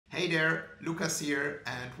Hey there, Lucas here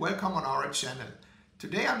and welcome on our channel.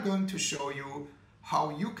 Today I'm going to show you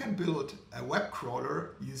how you can build a web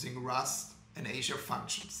crawler using Rust and Azure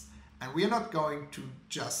Functions. And we are not going to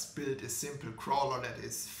just build a simple crawler that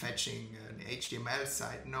is fetching an HTML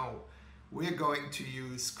site. No, we're going to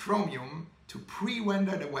use Chromium to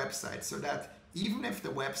pre-render the website so that even if the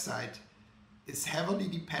website is heavily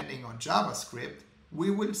depending on JavaScript,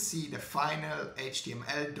 we will see the final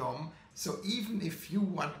HTML DOM. So even if you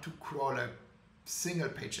want to crawl a single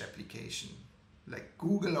page application like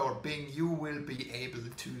Google or Bing, you will be able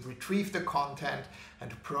to retrieve the content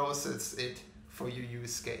and process it for your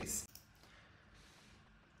use case.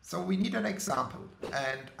 So we need an example,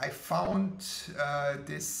 and I found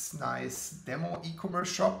this nice demo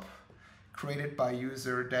e-commerce shop created by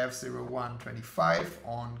user dev0125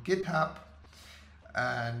 on GitHub.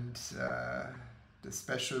 And the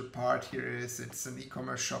special part here is it's an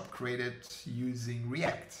e-commerce shop created using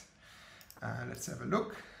React. Let's have a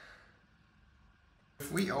look.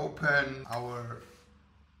 If we open our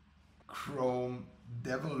Chrome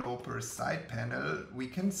developer side panel, we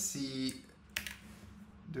can see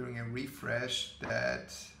during a refresh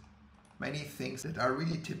that many things that are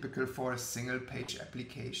really typical for a single page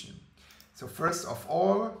application. So first of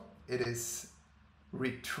all, it is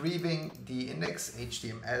retrieving the index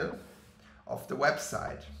HTML of the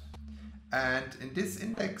website. And in this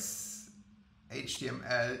index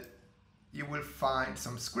HTML, you will find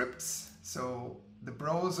some scripts. So the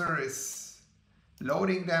browser is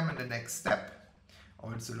loading them in the next step,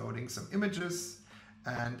 also loading some images.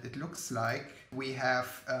 And it looks like we have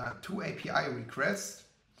two API requests.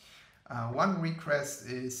 One request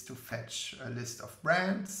is to fetch a list of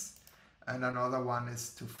brands, and another one is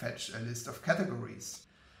to fetch a list of categories.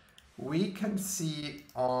 We can see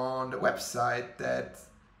on the website that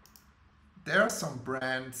there are some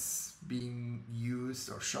brands being used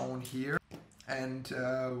or shown here, and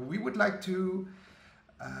we would like to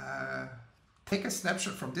take a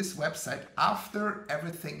snapshot from this website after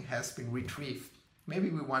everything has been retrieved. Maybe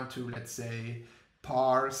we want to, let's say,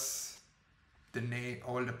 parse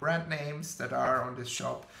all the brand names that are on this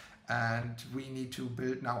shop, and we need to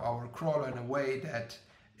build now our crawler in a way that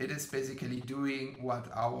it is basically doing what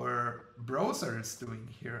our browser is doing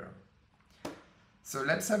here. So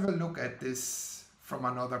let's have a look at this from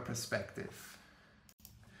another perspective.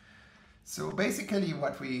 So basically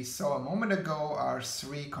what we saw a moment ago are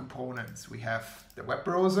three components. We have the web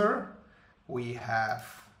browser, we have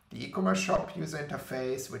the e-commerce shop user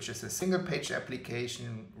interface, which is a single page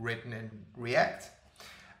application written in React,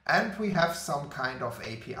 and we have some kind of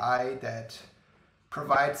API that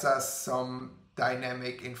provides us some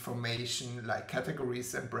dynamic information like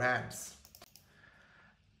categories and brands.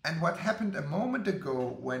 And what happened a moment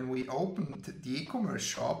ago when we opened the e-commerce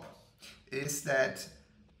shop is that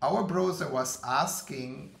our browser was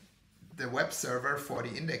asking the web server for the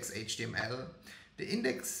index HTML. The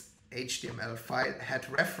index HTML file had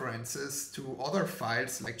references to other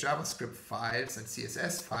files like JavaScript files and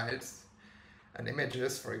CSS files and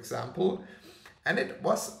images, for example. And it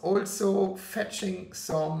was also fetching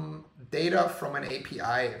some data from an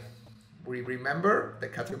API. We remember the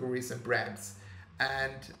categories and brands.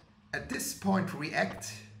 And at this point,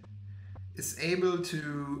 React is able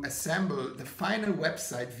to assemble the final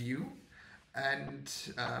website view and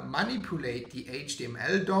manipulate the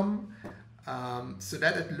HTML DOM so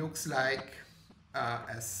that it looks like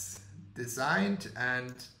as designed,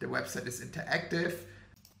 and the website is interactive,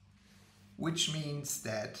 which means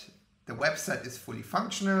that the website is fully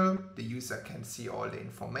functional, the user can see all the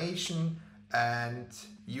information and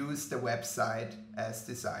use the website as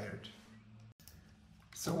desired.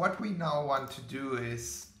 So what we now want to do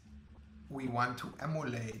is we want to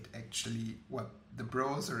emulate actually what the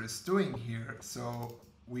browser is doing here. So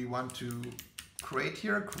we want to create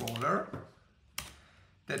here a crawler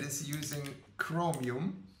that is using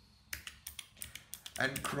Chromium.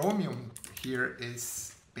 And Chromium here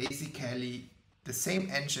is basically the same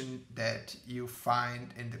engine that you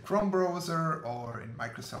find in the Chrome browser or in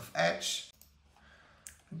Microsoft Edge.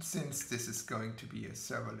 And since this is going to be a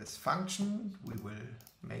serverless function, we will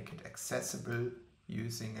make it accessible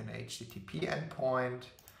using an HTTP endpoint.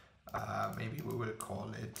 Maybe we will call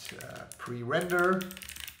it pre-render.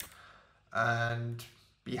 And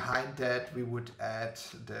behind that, we would add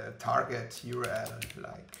the target URL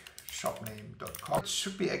like shopname.com. It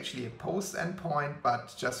should be actually a post endpoint,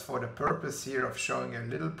 but just for the purpose here of showing a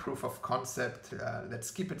little proof of concept, let's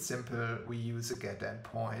keep it simple. We use a get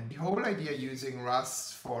endpoint. The whole idea using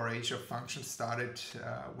Rust for Azure Functions started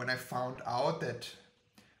when I found out that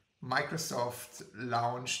Microsoft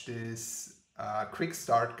launched this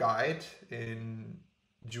Quickstart guide in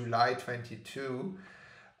July 22,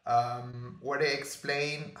 where they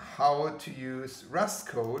explain how to use Rust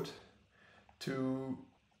code to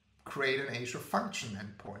create an Azure function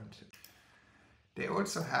endpoint. They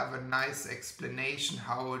also have a nice explanation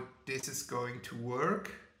how this is going to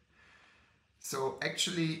work. So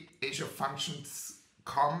actually Azure Functions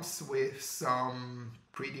comes with some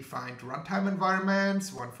predefined runtime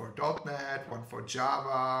environments, one for .NET, one for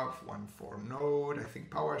Java, one for Node, I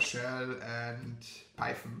think PowerShell and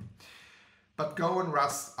Python. But Go and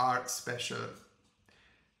Rust are special.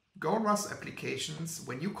 Go and Rust applications,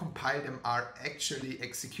 when you compile them, are actually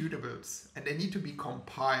executables, and they need to be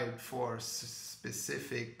compiled for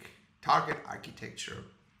specific target architecture.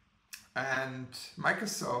 And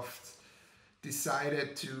Microsoft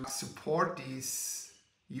decided to support these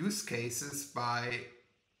use cases by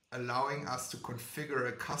allowing us to configure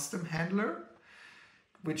a custom handler,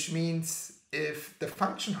 which means if the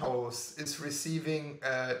function host is receiving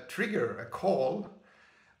a trigger, a call,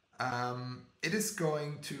 it is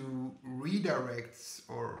going to redirect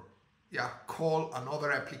or call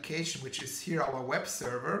another application, which is here our web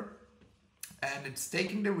server, and it's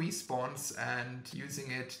taking the response and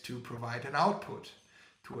using it to provide an output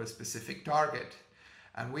to a specific target.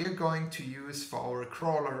 And we are going to use for our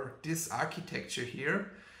crawler this architecture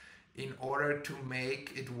here in order to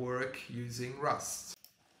make it work using Rust.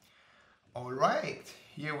 All right,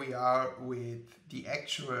 here we are with the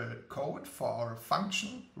actual code for our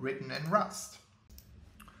function written in Rust.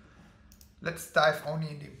 Let's dive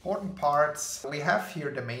only in the important parts. We have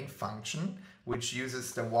here the main function, which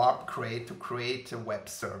uses the warp create to create a web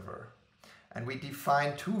server. And we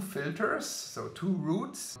define two filters, so two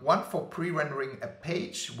routes, one for pre-rendering a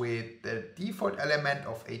page with the default element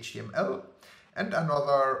of HTML, and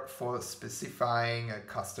another for specifying a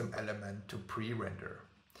custom element to pre-render.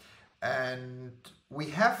 And we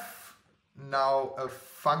have now a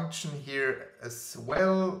function here as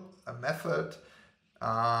well, a method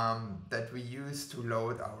that we use to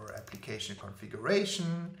load our application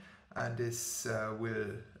configuration, and this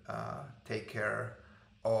will take care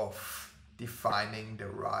of defining the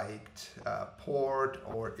right port,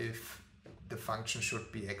 or if the function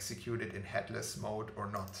should be executed in headless mode or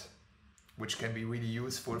not, which can be really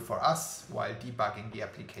useful for us while debugging the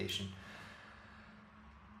application.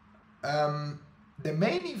 The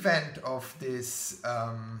main event of this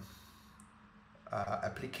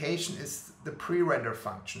application is the pre-render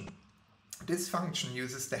function. This function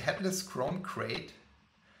uses the headless Chrome crate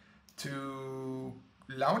to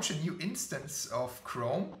launch a new instance of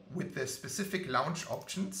Chrome with the specific launch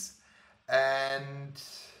options, and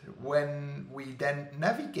when we then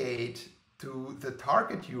navigate to the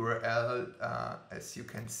target URL, as you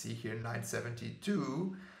can see here,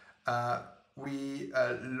 972,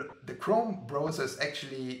 the Chrome browser is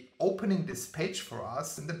actually opening this page for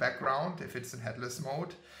us in the background if it's in headless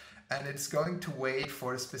mode, and it's going to wait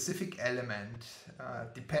for a specific element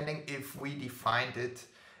depending if we defined it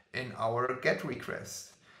in our GET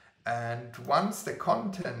request. And once the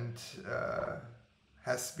content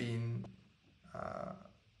has been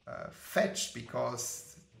fetched,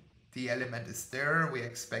 because the element is there, we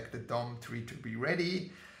expect the DOM tree to be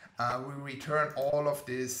ready, we return all of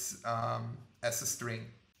this as a string.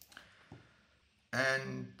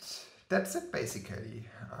 And that's it basically.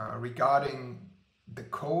 Regarding the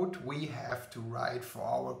code we have to write for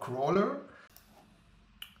our crawler.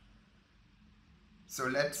 So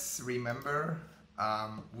let's remember,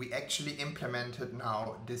 we actually implemented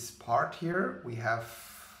now this part here. We have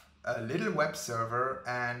a little web server,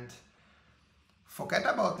 and forget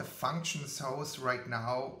about the functions host right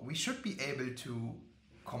now. We should be able to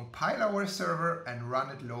compile our server and run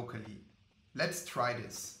it locally. Let's try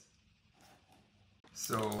this.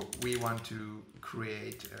 So we want to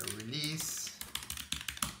create a release,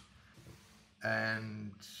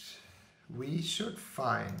 and we should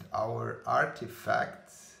find our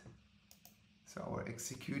artifact, so our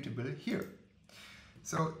executable here.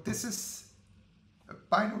 So this is a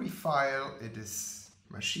binary file. It is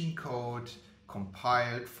machine code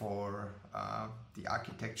compiled for the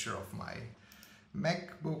architecture of my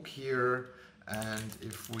MacBook here. And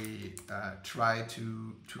if we try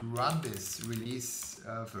to run this release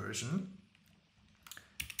version,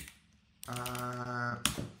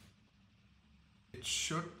 it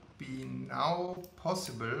should be now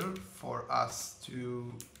possible for us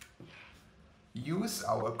to use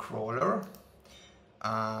our crawler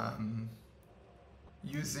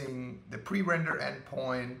using the pre-render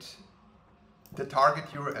endpoint, the target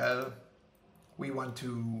URL. We want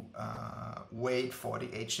to wait for the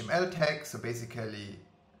HTML tag, so basically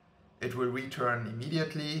it will return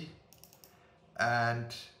immediately,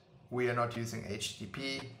 and we are not using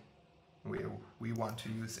HTTP. We want to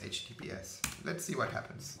use HTTPS. Let's see what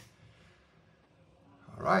happens.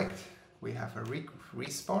 All right, we have a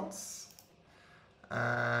response.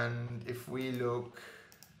 And if we look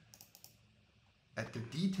at the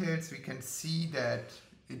details, we can see that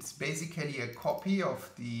it's basically a copy of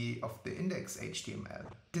the index HTML.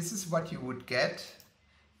 This is what you would get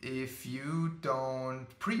if you don't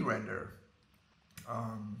pre-render.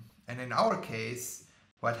 And in our case,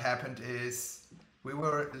 what happened is we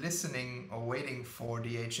were listening or waiting for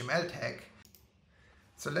the HTML tag.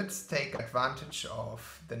 So let's take advantage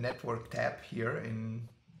of the network tab here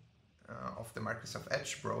of the Microsoft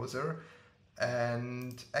Edge browser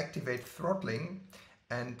and activate throttling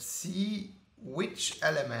and see which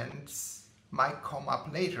elements might come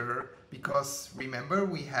up later, because remember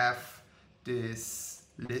we have this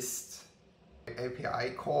list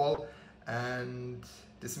API call, and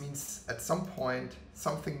this means at some point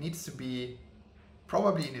something needs to be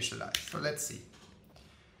probably initialized. So let's see.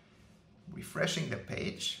 Refreshing the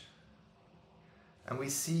page, and we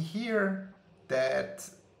see here that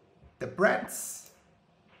the brands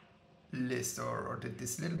list or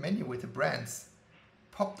this little menu with the brands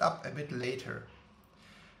popped up a bit later.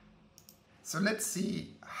 So let's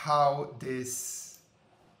see how this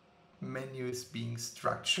menu is being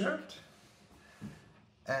structured.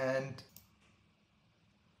 And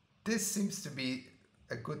this seems to be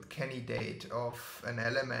a good candidate of an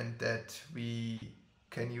element that we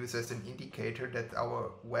can use as an indicator that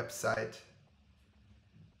our website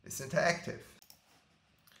is interactive.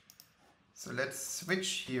 So let's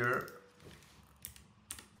switch here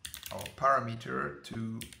our parameter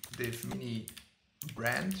to div mini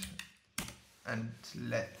brand and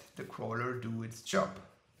let the crawler do its job.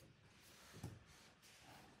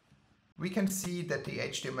 We can see that the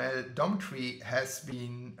HTML DOM tree has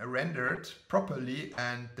been rendered properly,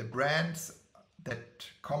 and the brands that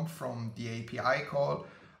come from the API call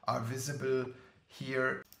are visible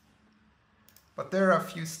here. But there are a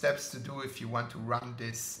few steps to do if you want to run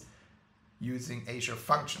this using Azure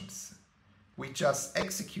Functions. We just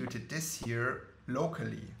executed this here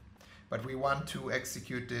locally, but we want to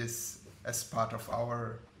execute this as part of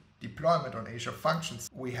our deployment on Azure Functions.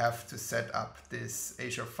 We have to set up this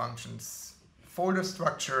Azure Functions folder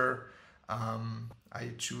structure.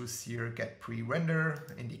 I choose here get pre-render,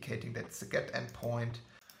 indicating that it's a get endpoint.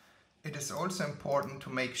 It is also important to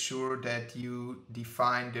make sure that you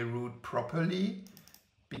define the root properly,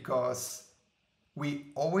 because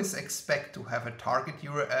we always expect to have a target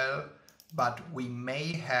URL, but we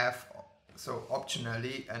may have, so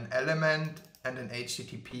optionally, an element and an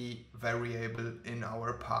HTTP variable in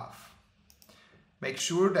our path. Make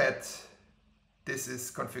sure that this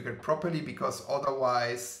is configured properly, because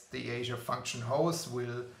otherwise the Azure Function host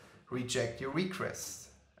will reject your requests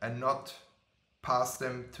and not pass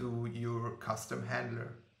them to your custom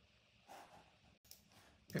handler.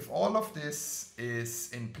 If all of this is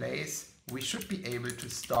in place, we should be able to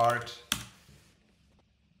start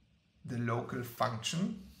the local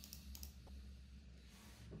function.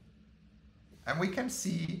 And we can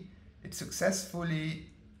see it successfully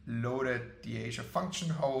loaded the Azure Function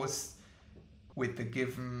host with the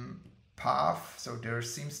given path. So there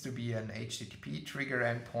seems to be an HTTP trigger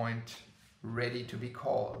endpoint ready to be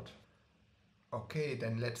called. Okay,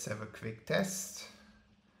 then let's have a quick test.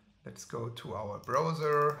 Let's go to our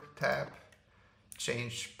browser tab,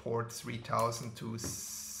 change port 3000 to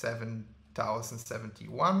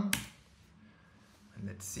 7071, and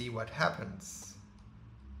let's see what happens.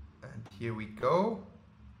 And here we go.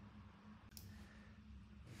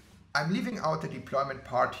 I'm leaving out the deployment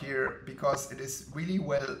part here because it is really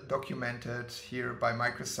well documented here by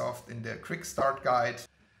Microsoft in the Quickstart guide.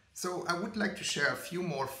 So I would like to share a few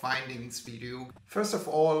more findings with you. First of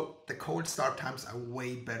all, the cold start times are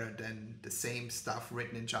way better than the same stuff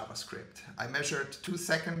written in JavaScript. I measured 2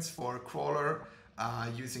 seconds for a crawler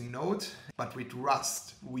using Node, but with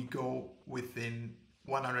Rust we go within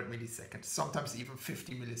 100 milliseconds, sometimes even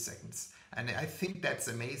 50 milliseconds. And I think that's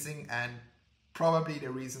amazing, and probably the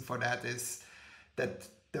reason for that is that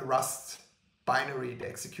the Rust binary, the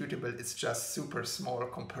executable, is just super small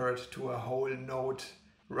compared to a whole Node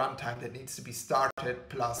runtime that needs to be started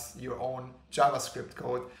plus your own JavaScript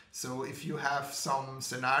code. So if you have some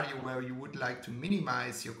scenario where you would like to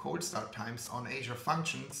minimize your cold start times on Azure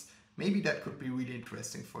Functions, maybe that could be really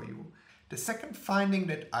interesting for you. The second finding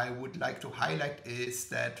that I would like to highlight is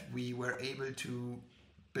that we were able to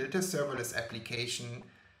build a serverless application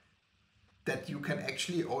that you can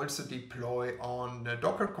actually also deploy on a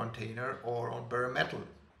Docker container or on bare metal.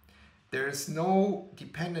 There is no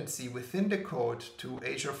dependency within the code to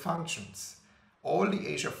Azure Functions. all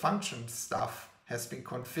the Azure Functions stuff has been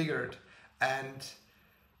configured, and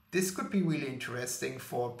this could be really interesting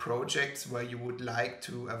for projects where you would like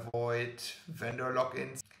to avoid vendor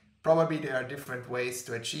logins. Probably there are different ways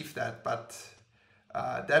to achieve that, but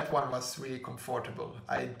that one was really comfortable.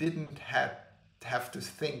 I didn't have to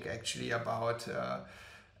think actually about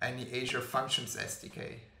any Azure Functions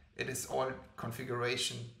SDK. It is all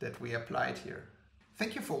configuration that we applied here.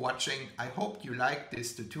 Thank you for watching. I hope you liked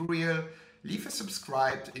this tutorial. Leave a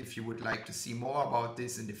subscribe if you would like to see more about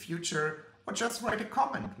this in the future, or just write a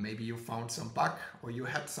comment. Maybe you found some bug or you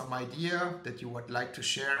had some idea that you would like to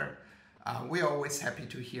share. We're always happy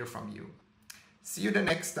to hear from you. See you the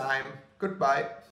next time. Goodbye.